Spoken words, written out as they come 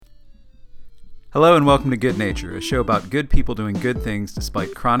Hello and welcome to Good Nature, a show about good people doing good things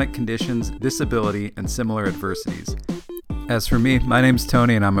despite chronic conditions, disability, and similar adversities. As for me, my name's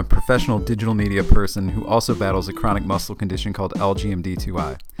Tony and I'm a professional digital media person who also battles a chronic muscle condition called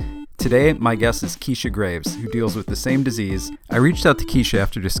LGMD2I. Today, my guest is Keisha Graves, who deals with the same disease. I reached out to Keisha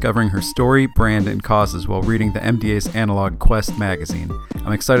after discovering her story, brand, and causes while reading the MDA's analog Quest magazine.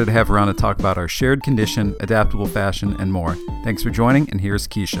 I'm excited to have her on to talk about our shared condition, adaptable fashion, and more. Thanks for joining, and here's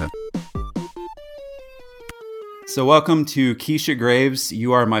Keisha. So welcome to Keisha Graves.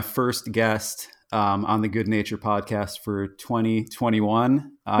 You are my first guest on the Good Nature podcast for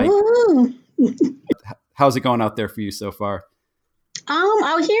 2021. How's it going out there for you so far?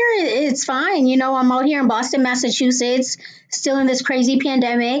 Out here, it's fine. I'm out here in Boston, Massachusetts, still in this crazy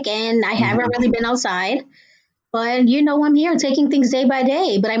pandemic, and I haven't really been outside. But, I'm here taking things day by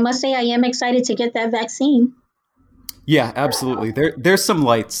day. But I must say I am excited to get that vaccine. Yeah, absolutely. There's some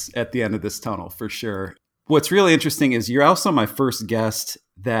lights at the end of this tunnel for sure. What's really interesting is you're also my first guest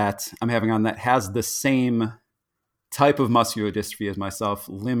that I'm having on that has the same type of muscular dystrophy as myself,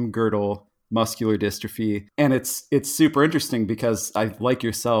 limb-girdle muscular dystrophy. And it's super interesting because I, like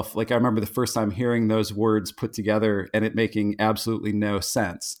yourself, I remember the first time hearing those words put together and it making absolutely no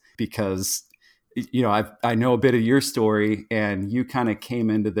sense because, I know a bit of your story and you kind of came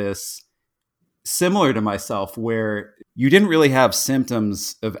into this similar to myself where you didn't really have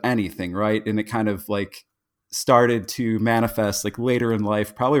symptoms of anything, right? And it kind of started to manifest later in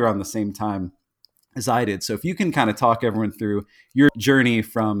life, probably around the same time as I did. So if you can kind of talk everyone through your journey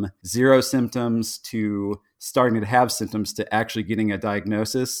from zero symptoms to starting to have symptoms to actually getting a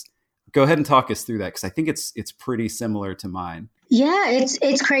diagnosis, go ahead and talk us through that because I think it's pretty similar to mine. Yeah,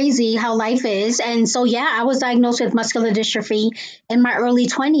 it's crazy how life is. And so, I was diagnosed with muscular dystrophy in my early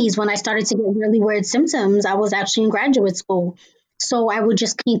 20s when I started to get really weird symptoms. I was actually in graduate school. So I would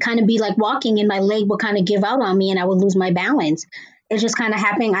just kind of be walking and my leg would kind of give out on me and I would lose my balance. It just kind of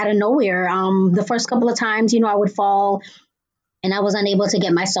happened out of nowhere. The first couple of times, I would fall and I was unable to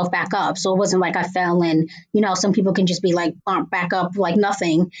get myself back up. So it wasn't like I fell and, some people can just be bump back up like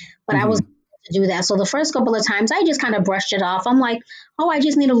nothing. But I was able to do that. So the first couple of times I just kind of brushed it off. I'm like, oh, I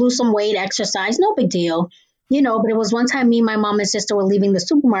just need to lose some weight, exercise, no big deal. But it was one time me, my mom and sister were leaving the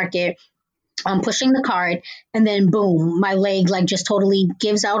supermarket. I'm pushing the cart and then boom, my leg just totally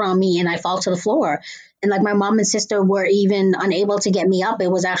gives out on me and I fall to the floor. And my mom and sister were even unable to get me up.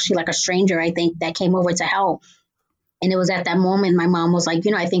 It was actually a stranger, I think, that came over to help. And it was at that moment my mom was like,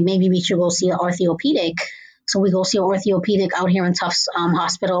 I think maybe we should go see an orthopedic. So we go see an orthopedic out here in Tufts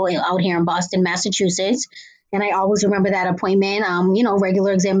Hospital out here in Boston, Massachusetts. And I always remember that appointment,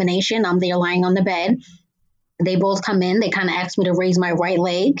 regular examination. I'm there lying on the bed. They both come in. They kind of asked me to raise my right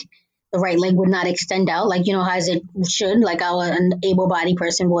leg. The right leg would not extend out as it should, how an able-bodied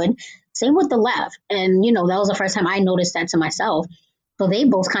person would. Same with the left. And, that was the first time I noticed that to myself. So they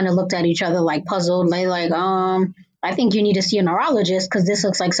both kind of looked at each other puzzled. They I think you need to see a neurologist because this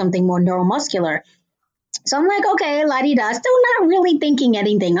looks like something more neuromuscular. So I'm like, okay, la-di-da. Still not really thinking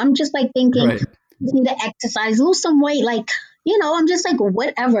anything. I'm just thinking, right. You need to exercise, lose some weight. I'm just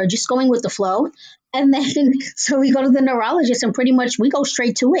whatever, just going with the flow. And then, so we go to the neurologist and pretty much we go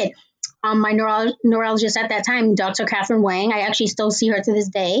straight to it. My neurologist at that time, Dr. Catherine Wang, I actually still see her to this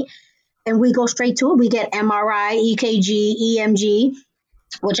day. And we go straight to it. We get MRI, EKG, EMG,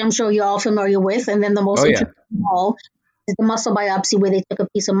 which I'm sure you're all familiar with. And then the most interesting of all is the muscle biopsy where they took a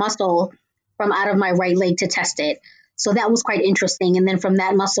piece of muscle from out of my right leg to test it. So that was quite interesting. And then from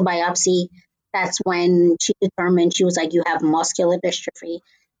that muscle biopsy, that's when she determined, she was like, you have muscular dystrophy.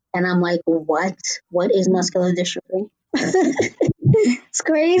 And I'm like, what? What is muscular dystrophy? It's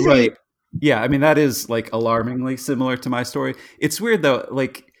crazy. Right. Yeah, I mean, that is alarmingly similar to my story. It's weird though,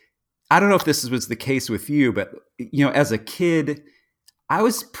 I don't know if this was the case with you, but as a kid, I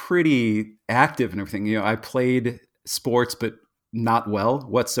was pretty active and everything. I played sports, but not well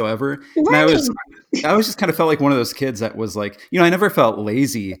whatsoever. Right. And I was just kind of felt like one of those kids that was I never felt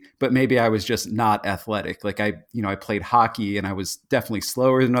lazy, but maybe I was just not athletic. I played hockey and I was definitely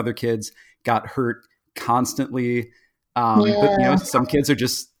slower than other kids, got hurt constantly. But some kids are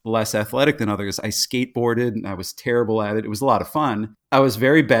just less athletic than others. I skateboarded and I was terrible at it. It was a lot of fun. I was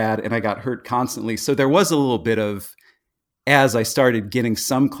very bad and I got hurt constantly. So there was a little bit of, as I started getting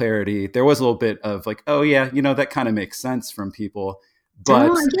some clarity, there was a little bit of oh yeah, that kind of makes sense from people.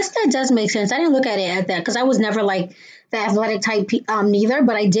 But I guess that does make sense. I didn't look at it at that because I was never the athletic type neither,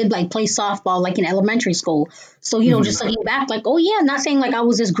 but I did play softball in elementary school. So, just looking back, oh yeah, not saying I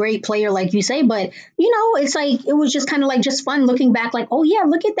was this great player like you say, but it's it was just kind of just fun looking back, oh yeah,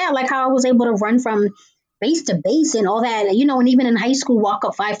 look at that, how I was able to run from base to base and all that, and even in high school, walk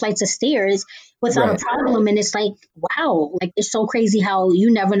up 5 flights of stairs without a Right. problem. And it's like, wow, like it's so crazy how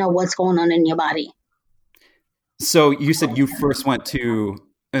you never know what's going on in your body. So you said you first went to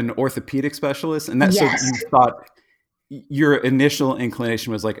an orthopedic specialist, and that so Yes. you thought your initial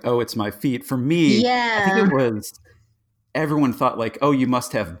inclination was like, oh, it's my feet. For me, I think Yeah. it was everyone thought like, oh, you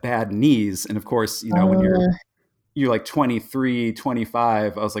must have bad knees. And of course, when Uh, you're like 23,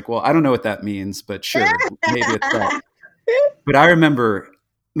 25, I was like, well, I don't know what that means, but sure, maybe it's that. But I remember,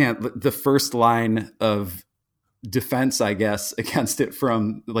 man, the first line of defense, I guess, against it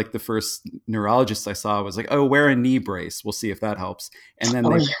from like the first neurologist I saw was like, oh, wear a knee brace. We'll see if that helps. And then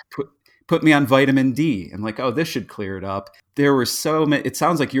oh, they yeah. put me on vitamin D and like, oh, this should clear it up. There were so many, it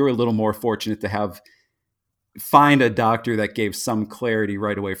sounds like you were a little more fortunate to find a doctor that gave some clarity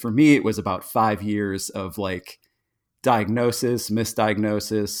right away. For me, it was about 5 years of like diagnosis,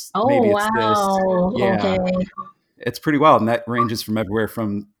 misdiagnosis. Oh, Maybe it's this. wow. Yeah, Okay. it's pretty wild. And that ranges from everywhere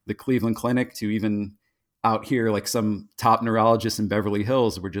from the Cleveland Clinic to even out here, like some top neurologists in Beverly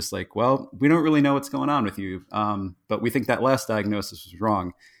Hills were just like, well, we don't really know what's going on with you. But we think that last diagnosis was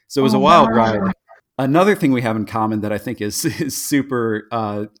wrong. So it was a Oh, wild ride. wow. Another thing we have in common that I think is super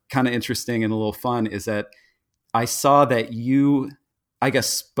kind of interesting and a little fun is that I saw that you, I guess,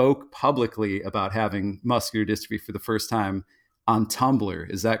 spoke publicly about having muscular dystrophy for the first time on Tumblr.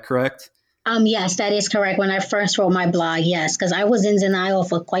 Is that correct? Yes, that is correct. When I first wrote my blog, yes, because I was in denial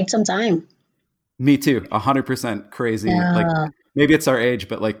for quite some time. Me too. 100% crazy. Like Yeah. maybe it's our age,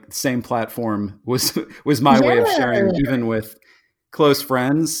 but like same platform was was my way of sharing, Yeah. even with close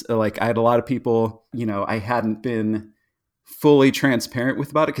friends. Like I had a lot of people, I hadn't been fully transparent with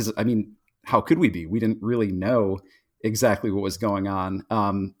about it because I mean, how could we be? We didn't really know exactly what was going on.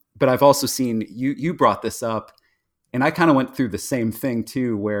 But I've also seen you brought this up, and I kind of went through the same thing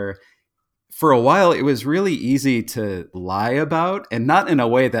too, where for a while it was really easy to lie about, and not in a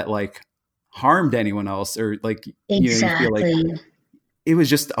way that like harmed anyone else or like you feel like Exactly. it was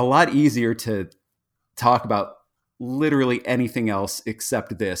just a lot easier to talk about literally anything else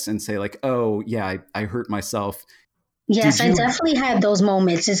except this and say like, oh yeah, I hurt myself. Did Yes, I you definitely had those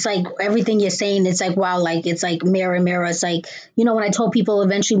moments. It's like everything you're saying, it's like, wow, like it's like mirror, mirror. It's like, when I told people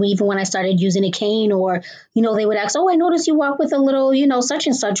eventually, even when I started using a cane or, they would ask, oh, I noticed you walk with a little, such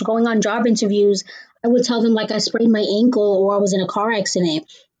and such going on job interviews. I would tell them like I sprained my ankle or I was in a car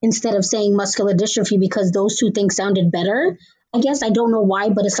accident instead of saying muscular dystrophy because those two things sounded better. I guess I don't know why,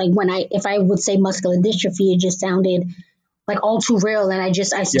 but it's like if I would say muscular dystrophy, it just sounded like all too real. And yep.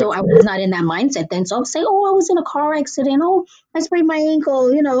 I was not in that mindset then. So I'll say, oh, I was in a car accident. Oh, I sprained my ankle,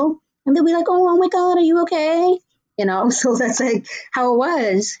 and they'll be like, oh my God, are you okay? So that's like how it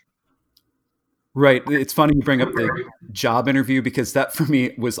was. Right. It's funny you bring up the job interview because that for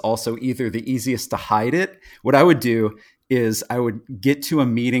me was also either the easiest to hide it. What I would do is I would get to a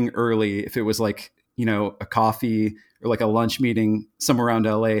meeting early if it was like, a coffee or like a lunch meeting somewhere around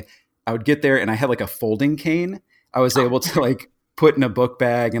LA. I would get there and I had like a folding cane. I was able to like put in a book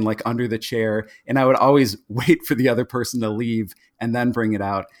bag and like under the chair. And I would always wait for the other person to leave and then bring it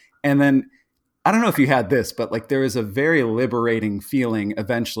out. And then I don't know if you had this, but like there was a very liberating feeling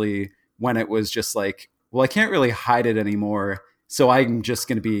eventually when it was just like, well, I can't really hide it anymore. So I'm just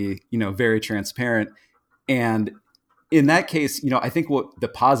going to be, very transparent. And in that case, I think what the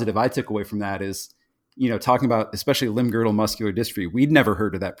positive I took away from that is, talking about especially limb-girdle muscular dystrophy. We'd never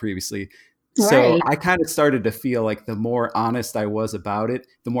heard of that previously. So Right. I kind of started to feel like the more honest I was about it,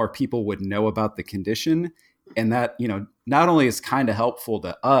 the more people would know about the condition. And that, not only is kind of helpful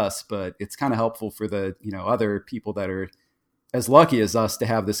to us, but it's kind of helpful for the, other people that are as lucky as us to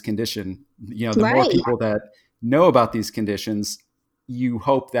have this condition. The more Right. people that know about these conditions, you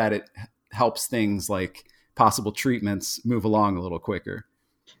hope that it helps things like possible treatments move along a little quicker.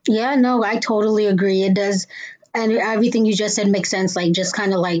 Yeah, no, I totally agree. It does. And everything you just said makes sense. Like, just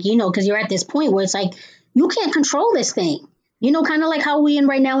kind of like, because you're at this point where it's like, you can't control this thing. Kind of like how we in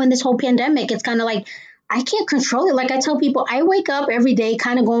right now in this whole pandemic. It's kind of like, I can't control it. Like I tell people, I wake up every day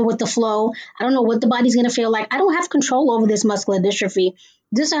kind of going with the flow. I don't know what the body's going to feel like. I don't have control over this muscular dystrophy.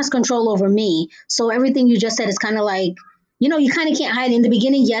 This has control over me. So everything you just said is kind of like, you kind of can't hide it. In the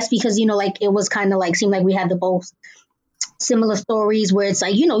beginning. Yes, because, like it was kind of like, seemed like we had the both similar stories where it's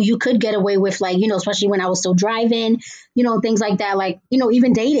like, you could get away with like, especially when I was still driving, things like that. Like,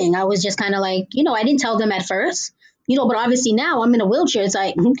 even dating, I was just kind of like, I didn't tell them at first, but obviously now I'm in a wheelchair. It's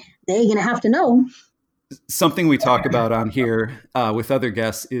like, they're going to have to know. Something we talk about on here with other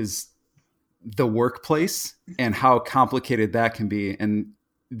guests is the workplace and how complicated that can be. And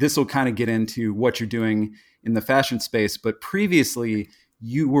this will kind of get into what you're doing in the fashion space. But previously,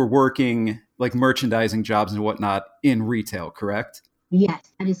 you were working like merchandising jobs and whatnot in retail, correct? Yes,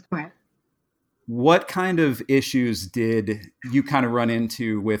 that is correct. What kind of issues did you kind of run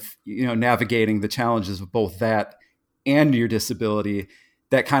into with, navigating the challenges of both that and your disability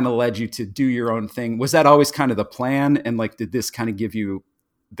that kind of led you to do your own thing? Was that always kind of the plan? And like, did this kind of give you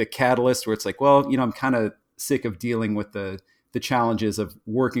the catalyst where it's like, well, I'm kind of sick of dealing with the challenges of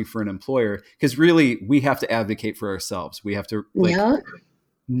working for an employer? Because really, we have to advocate for ourselves. We have to, like, Yeah.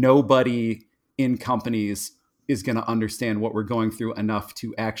 nobody in companies is going to understand what we're going through enough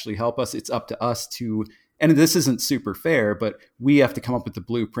to actually help us. It's up to us to, and this isn't super fair, but we have to come up with the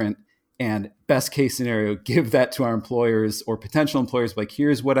blueprint and best case scenario, give that to our employers or potential employers. Like,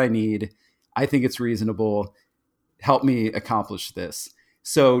 here's what I need. I think it's reasonable. Help me accomplish this.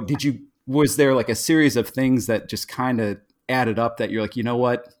 So was there like a series of things that just kind of added up that you're like, you know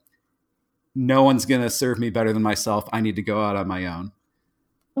what? No one's going to serve me better than myself. I need to go out on my own.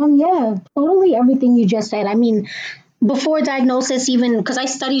 Yeah, totally everything you just said. I mean, before diagnosis, even because I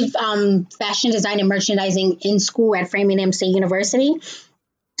studied fashion design and merchandising in school at Framingham State University.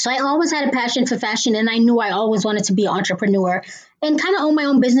 So I always had a passion for fashion, and I knew I always wanted to be an entrepreneur and kind of own my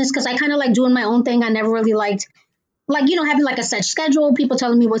own business because I kind of like doing my own thing. I never really liked having like a set schedule, people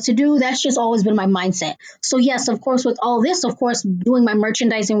telling me what to do. That's just always been my mindset. So yes, of course, with all this, of course, doing my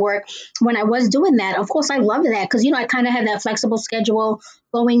merchandising work, when I was doing that, of course, I loved that because, I kind of had that flexible schedule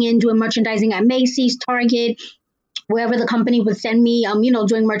going in, doing merchandising at Macy's, Target, wherever the company would send me,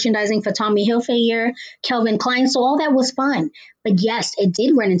 doing merchandising for Tommy Hilfiger, Calvin Klein. So all that was fun. But yes, it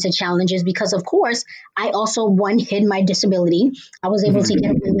did run into challenges because, of course, I also, one, hid my disability. I was able to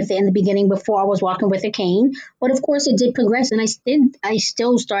get away with it in the beginning before I was walking with a cane. But of course, it did progress. And I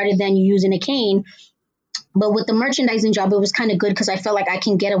still started then using a cane. But with the merchandising job, it was kind of good because I felt like I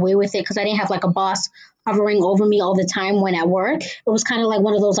can get away with it because I didn't have like a boss hovering over me all the time when at work. It was kind of like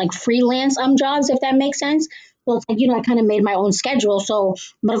one of those like freelance jobs, if that makes sense. So it's like, I kind of made my own schedule. So,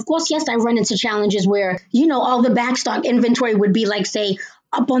 but of course, yes, I run into challenges where, all the backstock inventory would be like, say,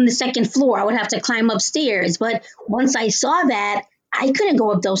 up on the second floor. I would have to climb upstairs. But once I saw that, I couldn't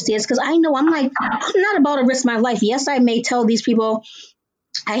go up those stairs because I know I'm not about to risk my life. Yes, I may tell these people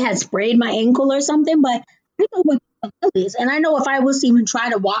I had sprayed my ankle or something, but I know what the is. And I know if I was to even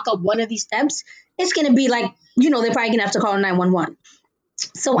try to walk up one of these steps, it's going to be like, they're probably going to have to call 911.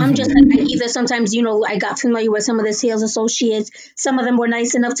 So I'm just like, either sometimes, I got familiar with some of the sales associates. Some of them were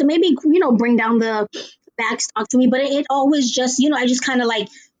nice enough to maybe, bring down the backstock to me. But it always just, I just kind of like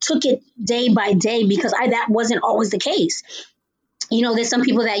took it day by day because that wasn't always the case. There's some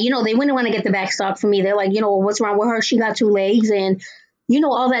people that, they wouldn't want to get the backstock from me. They're like, what's wrong with her? She got two legs and,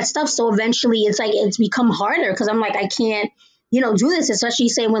 all that stuff. So eventually it's like, it's become harder because I'm like, I can't, do this, especially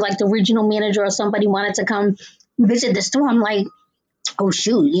say when like the regional manager or somebody wanted to come visit the store. I'm like, oh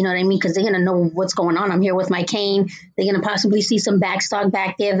shoot, you know what I mean? Because they're gonna know what's going on. I'm here with my cane. They're gonna possibly see some backstock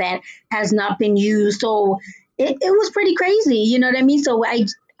back there that has not been used. So it was pretty crazy, you know what I mean? So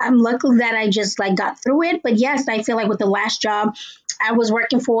I'm lucky that I just like got through it. But yes, I feel like with the last job I was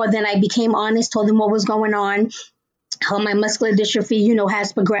working for, then I became honest, told them what was going on, how my muscular dystrophy,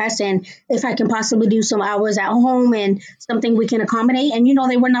 has progressed, and if I can possibly do some hours at home and something we can accommodate. And,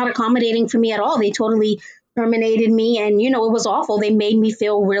 they were not accommodating for me at all. They totally terminated me. And, it was awful. They made me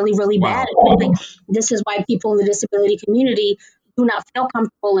feel really, really bad. Wow. Like, this is why people in the disability community do not feel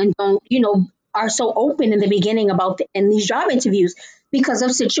comfortable and don't, are so open in the beginning about in these job interviews because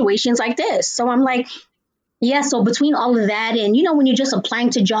of situations like this. So I'm like, yeah, so between all of that and, when you're just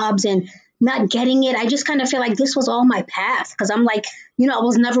applying to jobs and not getting it, I just kind of feel like this was all my path because I'm like, I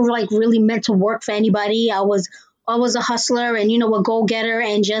was never like really meant to work for anybody. I was always a hustler and, a go-getter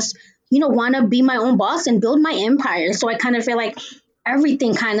and just, want to be my own boss and build my empire. So I kind of feel like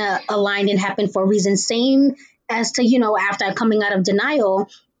everything kind of aligned and happened for a reason. Same as to, after coming out of denial,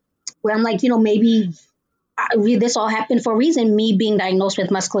 where I'm like, maybe this all happened for a reason, me being diagnosed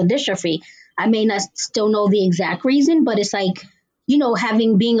with muscular dystrophy. I may not still know the exact reason, but it's like,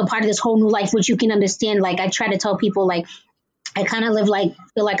 being a part of this whole new life, which you can understand. Like I try to tell people, like I kind of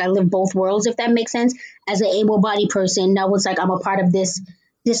feel like I live both worlds, if that makes sense. As an able-bodied person, now it's like I'm a part of this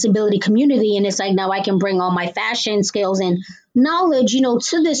disability community, and it's like now I can bring all my fashion skills and knowledge,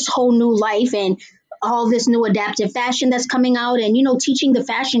 to this whole new life and all this new adaptive fashion that's coming out, and teaching the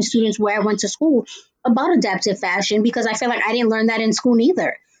fashion students where I went to school about adaptive fashion because I feel like I didn't learn that in school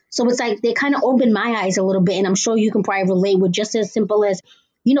neither. So it's like they kind of opened my eyes a little bit, and I'm sure you can probably relate with just as simple as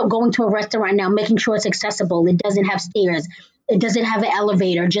going to a restaurant now, making sure it's accessible. It doesn't have stairs. It doesn't have an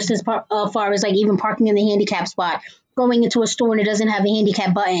elevator, just as far as like even parking in the handicap spot, going into a store and it doesn't have a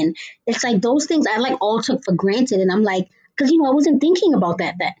handicap button. It's like those things I like all took for granted. And I'm like, because I wasn't thinking about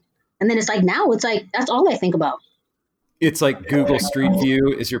that then. And then it's like now it's like that's all I think about. It's like Google Street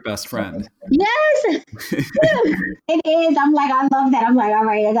View is your best friend. Yes, it is. I'm like, I love that. I'm like, all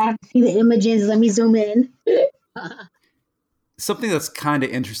right, I gotta see the images. Let me zoom in. Something that's kind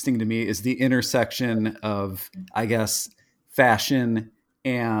of interesting to me is the intersection of, I guess, fashion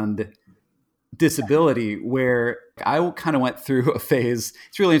and disability, where I kind of went through a phase.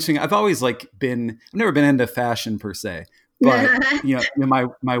 It's really interesting. I've never been into fashion per se, but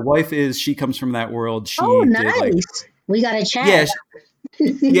my wife she comes from that world. Oh, She did like, nice. We got a yeah, chat.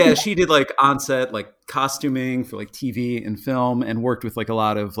 yeah, she did like onset like costuming for like TV and film, and worked with like a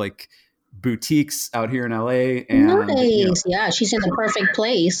lot of like boutiques out here in LA. And Nice. Yeah, she's in the perfect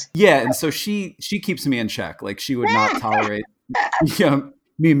place. yeah, and so she keeps me in check. Like she would not tolerate you know,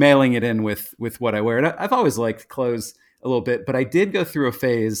 me mailing it in with what I wear. And I've always liked clothes a little bit, but I did go through a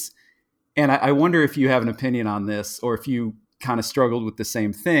phase, and I wonder if you have an opinion on this, or if you kind of struggled with the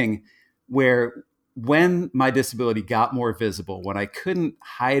same thing, where when my disability got more visible, when I couldn't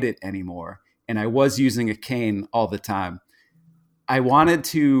hide it anymore, and I was using a cane all the time, I wanted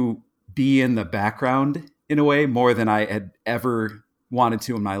to be in the background in a way more than I had ever wanted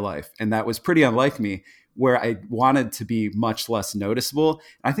to in my life. And that was pretty unlike me, where I wanted to be much less noticeable.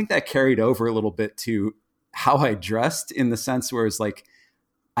 I think that carried over a little bit to how I dressed, in the sense where it's like,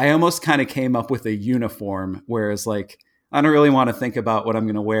 I almost kind of came up with a uniform, whereas like, I don't really want to think about what I'm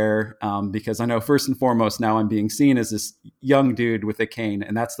going to wear, because I know first and foremost now I'm being seen as this young dude with a cane,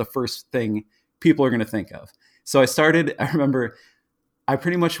 and that's the first thing people are going to think of. So I remember I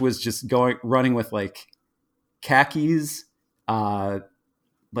pretty much was just running with like khakis,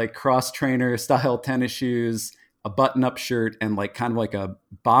 like cross trainer style tennis shoes, a button up shirt, and like kind of like a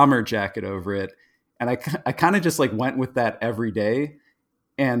bomber jacket over it. And I kind of just like went with that every day.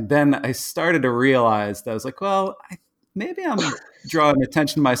 And then I started to realize that I was like, well, maybe I'm drawing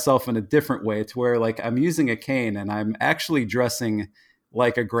attention to myself in a different way, to where like I'm using a cane and I'm actually dressing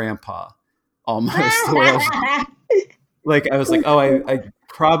like a grandpa almost. Where I was like, oh, I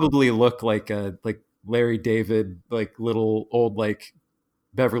probably look like a like Larry David, like little old like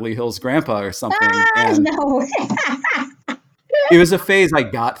Beverly Hills grandpa or something. And No. it was a phase I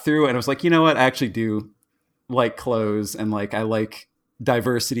got through, and I was like, you know what, I actually do like clothes, and like I like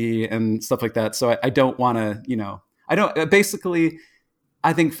diversity and stuff like that. So I don't want to, I don't basically.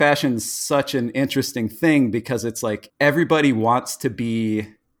 I think fashion's such an interesting thing, because it's like everybody wants to be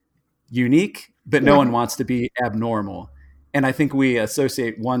unique, but no one wants to be abnormal. And I think we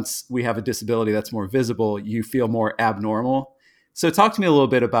associate, once we have a disability that's more visible, you feel more abnormal. So talk to me a little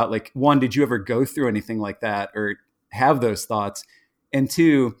bit about, like, one, did you ever go through anything like that or have those thoughts? And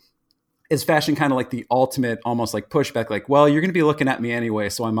two, is fashion kind of like the ultimate almost like pushback, like, well, you're going to be looking at me anyway,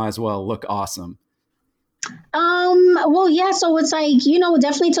 so I might as well look awesome? Well, yeah, so it's like, it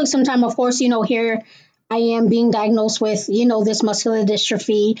definitely took some time. Of course, here I am being diagnosed with, this muscular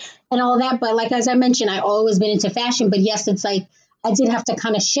dystrophy and all that. But like, as I mentioned, I always been into fashion. But yes, it's like, I did have to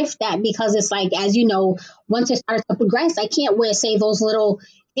kind of shift that, because it's like, as you know, once it starts to progress, I can't wear, say, those little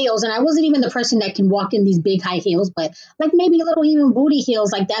heels. And I wasn't even the person that can walk in these big high heels, but like maybe little even booty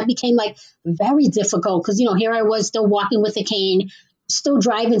heels, like that became like very difficult, because, here I was still walking with a cane, still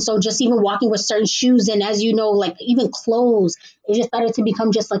driving. So just even walking with certain shoes, and as you know, like even clothes, it just started to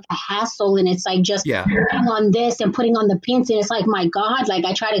become just like a hassle. And it's like just Yeah. putting on this and putting on the pants. And it's like, my God, like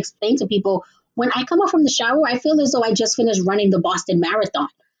I try to explain to people, when I come up from the shower, I feel as though I just finished running the Boston Marathon.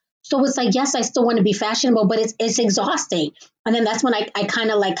 So it's like, yes, I still want to be fashionable, but it's exhausting. And then that's when I kind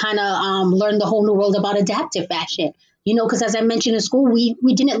of learned the whole new world about adaptive fashion, because as I mentioned in school, we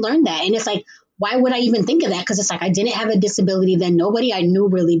didn't learn that. And it's like, why would I even think of that? Because it's like, I didn't have a disability then. Nobody I knew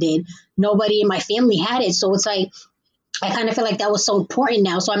really did. Nobody in my family had it. So it's like, I kind of feel like that was so important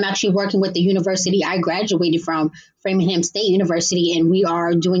now. So I'm actually working with the university I graduated from, Framingham State University, and we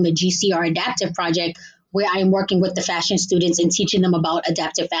are doing a GCR adaptive project where I'm working with the fashion students and teaching them about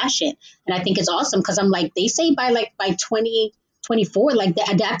adaptive fashion. And I think it's awesome, because I'm like, they say by 2024, like the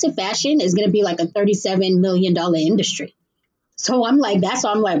adaptive fashion is going to be like a $37 million industry. So I'm like, that's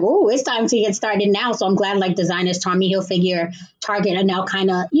why I'm like, oh, it's time to get started now. So I'm glad like designers Tommy Hilfiger, Target are now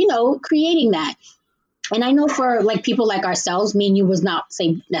kind of, creating that. And I know for like people like ourselves, me and you was not,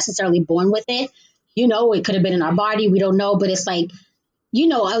 say, necessarily born with it. It could have been in our body. We don't know. But it's like,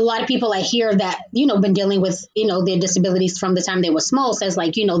 a lot of people I hear that, been dealing with, their disabilities from the time they were small says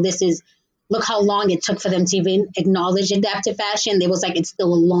like, this is, look how long it took for them to even acknowledge adaptive fashion. They was like, it's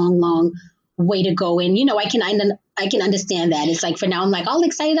still a long, long way to go. And, I can understand that. It's like, for now, I'm like all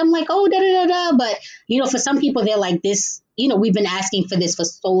excited. I'm like, oh, da, da, da, da. But, for some people, they're like this, we've been asking for this for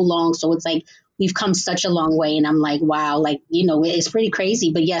so long. So it's like, we've come such a long way. And I'm like, wow, like, it's pretty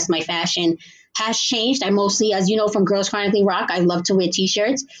crazy. But yes, my fashion has changed. I mostly, as you know, from Girls Chronically Rock, I love to wear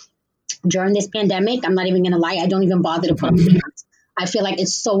t-shirts. During this pandemic, I'm not even going to lie, I don't even bother to put on pants. I feel like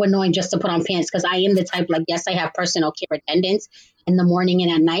it's so annoying just to put on pants because I am the type, like, yes, I have personal care attendants in the morning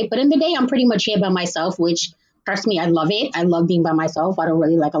and at night, but in the day, I'm pretty much here by myself, which, trust me, I love it. I love being by myself. I don't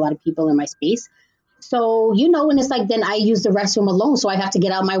really like a lot of people in my space. So, and it's like then I use the restroom alone. So I have to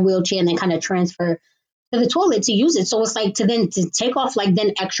get out my wheelchair and then kind of transfer to the toilet to use it. So it's like to take off like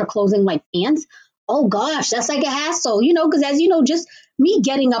then extra clothing like pants. Oh gosh, that's like a hassle, because as you know, just me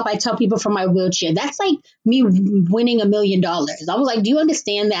getting up, I tell people from my wheelchair, that's like me winning $1 million. I was like, do you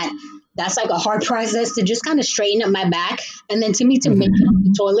understand that that's like a hard process to just kind of straighten up my back? And then to me to make it off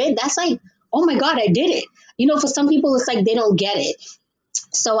the toilet, that's like, oh my God, I did it. For some people, it's like they don't get it.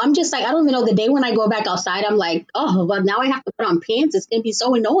 So I'm just like, I don't even know, the day when I go back outside, I'm like, oh, well, now I have to put on pants. It's going to be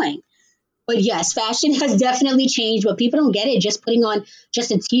so annoying. But yes, fashion has definitely changed, but people don't get it. Just putting on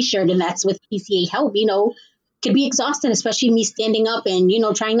just a t-shirt and that's with PCA help, could be exhausting, especially me standing up and,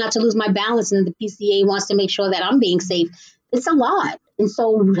 trying not to lose my balance. And the PCA wants to make sure that I'm being safe. It's a lot. And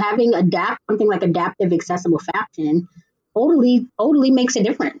so having something like adaptive, accessible fashion totally, totally makes a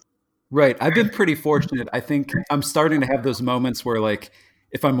difference. Right. I've been pretty fortunate. I think I'm starting to have those moments where like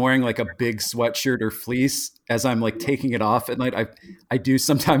if I'm wearing like a big sweatshirt or fleece as I'm like taking it off at night, I do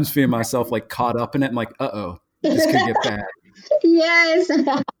sometimes feel myself like caught up in it. I'm like, uh-oh, this could get bad. Yes.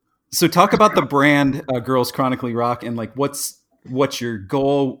 So talk about the brand Girls Chronically Rock and like what's your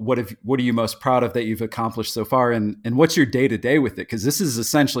goal? What are you most proud of that you've accomplished so far? And what's your day to day with it? Because this is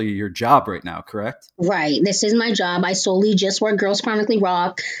essentially your job right now, correct? Right. This is my job. I solely just work Girls Chronically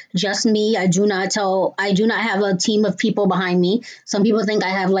Rock. Just me. I do not have a team of people behind me. Some people think I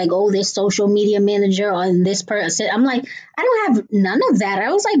have like, oh, this social media manager or this person. I'm like, I don't have none of that.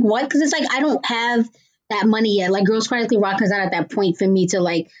 I was like, what? Because it's like, I don't have that money yet. Like Girls Chronically Rock is not at that point for me to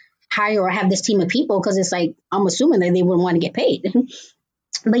like hire or have this team of people because it's like, I'm assuming that they wouldn't want to get paid.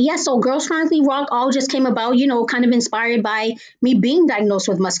 But yeah, so Girls Chronically Rock all just came about, kind of inspired by me being diagnosed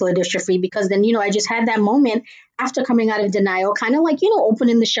with muscular dystrophy because then, I just had that moment after coming out of denial, kind of like,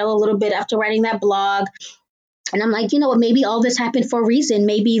 opening the shell a little bit after writing that blog. And I'm like, maybe all this happened for a reason.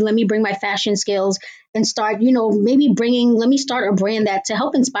 Maybe let me bring my fashion skills and start, let me start a brand that to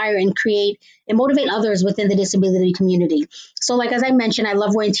help inspire and create and motivate others within the disability community. So like, as I mentioned, I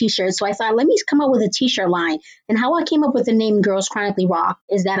love wearing t-shirts. So I thought, let me come up with a t-shirt line. And how I came up with the name Girls Chronically Rock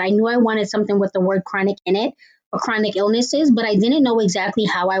is that I knew I wanted something with the word chronic in it or chronic illnesses, but I didn't know exactly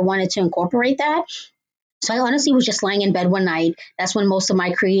how I wanted to incorporate that. So I honestly was just lying in bed one night. That's when most of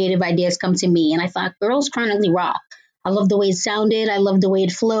my creative ideas come to me. And I thought, Girls Chronically Rock. I love the way it sounded. I love the way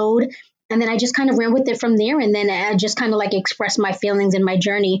it flowed. And then I just kind of ran with it from there. And then I just kind of like expressed my feelings and my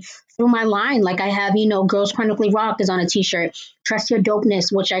journey through my line. Like I have, Girls Chronically Rock is on a t-shirt. Trust your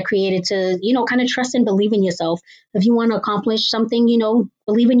dopeness, which I created to, kind of trust and believe in yourself. If you want to accomplish something,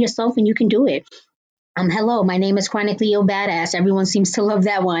 believe in yourself and you can do it. Hello, my name is Chronically Ill Badass. Everyone seems to love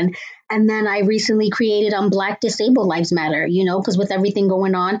that one. And then I recently created Black Disabled Lives Matter, because with everything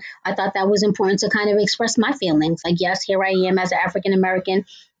going on, I thought that was important to kind of express my feelings. Like, yes, here I am as an African American,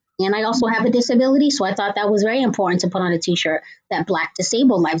 and I also have a disability. So I thought that was very important to put on a t-shirt that Black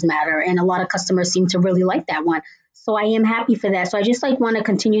Disabled Lives Matter. And a lot of customers seem to really like that one. So I am happy for that. So I just like want to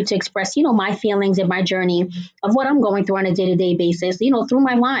continue to express, my feelings and my journey of what I'm going through on a day-to-day basis, through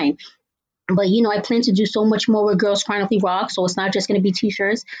my line. But, I plan to do so much more with Girls Chronically Rock. So it's not just going to be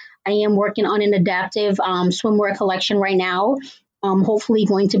t-shirts. I am working on an adaptive swimwear collection right now. Hopefully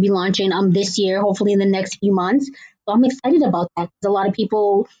going to be launching this year, hopefully in the next few months. So I'm excited about that. Because a lot of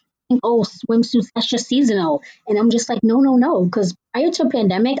people think, oh, swimsuits, that's just seasonal. And I'm just like, no. Because prior to a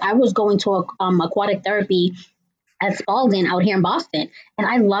pandemic, I was going to aquatic therapy at Spalding out here in Boston. And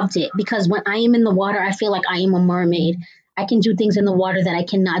I loved it because when I am in the water, I feel like I am a mermaid. I can do things in the water that I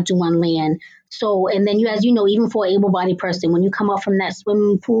cannot do on land. So, and then as you know, even for an able-bodied person, when you come up from that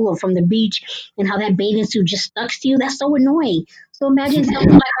swimming pool or from the beach and how that bathing suit just stuck to you, that's so annoying. So imagine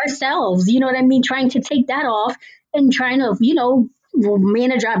someone like ourselves, you know what I mean, trying to take that off and trying to,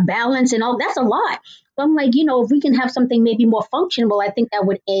 manage our balance and all. That's a lot. So I'm like, if we can have something maybe more functional, I think that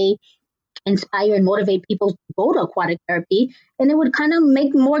would inspire and motivate people to go to aquatic therapy, and it would kind of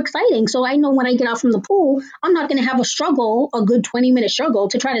make more exciting. So I know when I get out from the pool, I'm not going to have a good 20-minute struggle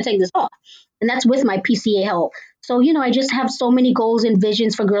to try to take this off. And that's with my PCA help. So, I just have so many goals and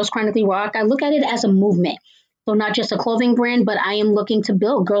visions for Girls Chronically Rock. I look at it as a movement. So not just a clothing brand, but I am looking to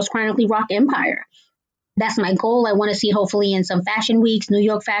build Girls Chronically Rock empire. That's my goal. I want to see hopefully in some fashion weeks, New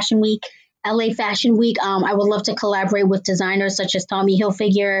York Fashion Week, LA Fashion Week. I would love to collaborate with designers such as Tommy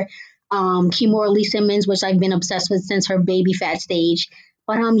Hilfiger, Kimora Lee Simmons, which I've been obsessed with since her baby fat stage.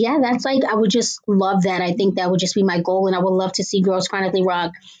 But yeah, that's like I would just love that. I think that would just be my goal, and I would love to see Girls Chronically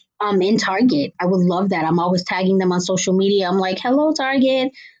Rock in Target. I would love that. I'm always tagging them on social media. I'm like, hello,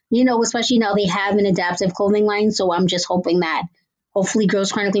 Target. Especially now they have an adaptive clothing line. So I'm just hoping that hopefully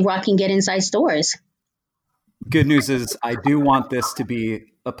Girls Chronically Rock can get inside stores. Good news is I do want this to be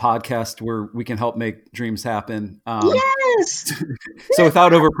a podcast where we can help make dreams happen. Yes. So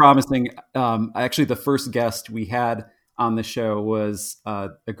without overpromising, actually the first guest we had on the show was a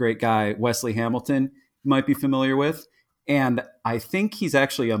great guy, Wesley Hamilton, you might be familiar with. And I think he's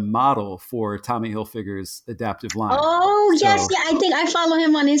actually a model for Tommy Hilfiger's adaptive line. Oh, yes. Yeah, I think I follow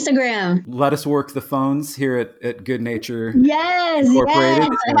him on Instagram. Let us work the phones here at Good Nature Yes, Incorporated.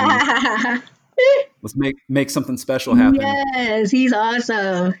 yes. Let's make something special happen. Yes, he's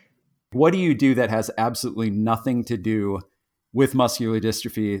awesome. What do you do that has absolutely nothing to do with muscular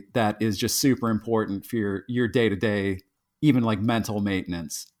dystrophy that is just super important for your day-to-day, even like mental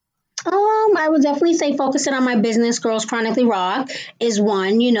maintenance? I would definitely say focusing on my business, Girls Chronically Rock, is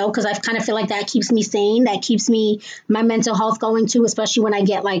one, because I kind of feel like that keeps me sane. That keeps my mental health going too, especially when I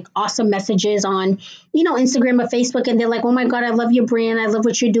get like awesome messages on, Instagram or Facebook, and they're like, oh my God, I love your brand. I love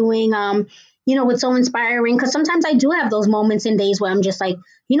what you're doing. It's so inspiring, because sometimes I do have those moments and days where I'm just like,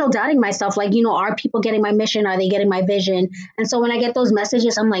 doubting myself, like, are people getting my mission? Are they getting my vision? And so when I get those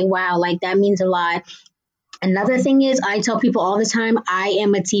messages, I'm like, wow, like that means a lot. Another thing is I tell people all the time, I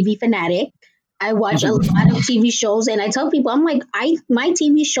am a TV fanatic. I watch a lot of TV shows, and I tell people, I'm like, my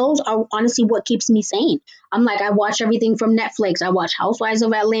TV shows are honestly what keeps me sane. I'm like, I watch everything from Netflix. I watch Housewives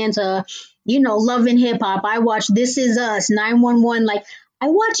of Atlanta, Love and Hip Hop. I watch This Is Us, 911. Like, I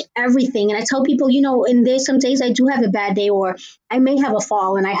watch everything, and I tell people, and there's some days I do have a bad day, or I may have a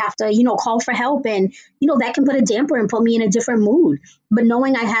fall and I have to, call for help, and, that can put a damper and put me in a different mood. But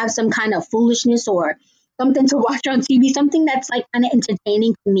knowing I have some kind of foolishness or something to watch on TV, something that's like kind of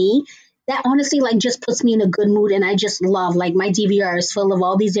entertaining to me, that honestly like just puts me in a good mood. And I just love, like, my DVR is full of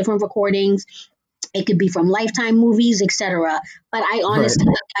all these different recordings. It could be from Lifetime movies, etc. But I honestly,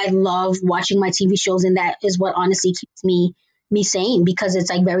 I love watching my TV shows, and that is what honestly keeps me sane, because it's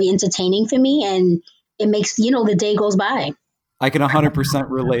like very entertaining for me, and it makes, the day goes by. I can 100%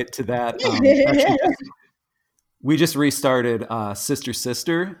 relate to that. Actually, we just restarted Sister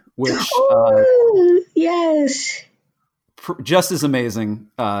Sister, which yes, just as amazing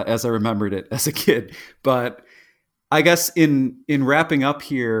as I remembered it as a kid. But I guess in wrapping up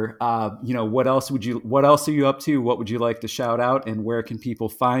here, what else are you up to? What would you like to shout out, and where can people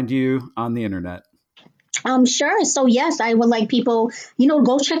find you on the internet? Sure. So yes, I would like people,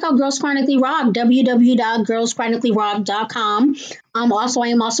 go check out Girls Chronically Rock, www.girlschronicallyrock.com. Also, I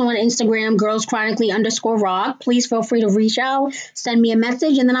am also on Instagram, Girls Chronically _rock. Please feel free to reach out, send me a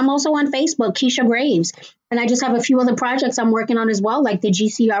message. And then I'm also on Facebook, Keisha Graves. And I just have a few other projects I'm working on as well, like the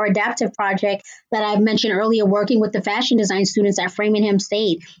GCR Adaptive Project that I've mentioned earlier, working with the fashion design students at Framingham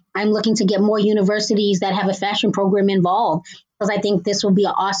State. I'm looking to get more universities that have a fashion program involved, because I think this will be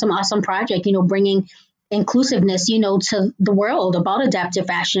an awesome project, bringing inclusiveness, to the world about adaptive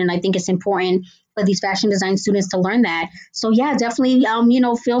fashion. And I think it's important for these fashion design students to learn that. So yeah, definitely,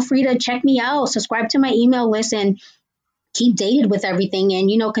 feel free to check me out, subscribe to my email list, and keep dated with everything,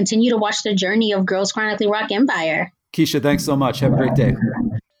 and, continue to watch the journey of Girls Chronically Rock Empire. Keisha, thanks so much. Have a great day.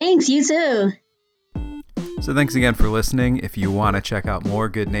 Thanks, you too. So thanks again for listening. If you want to check out more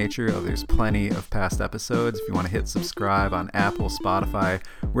Good Nature, there's plenty of past episodes. If you want to hit subscribe on Apple, Spotify,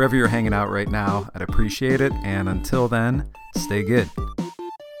 wherever you're hanging out right now, I'd appreciate it. And until then, stay good.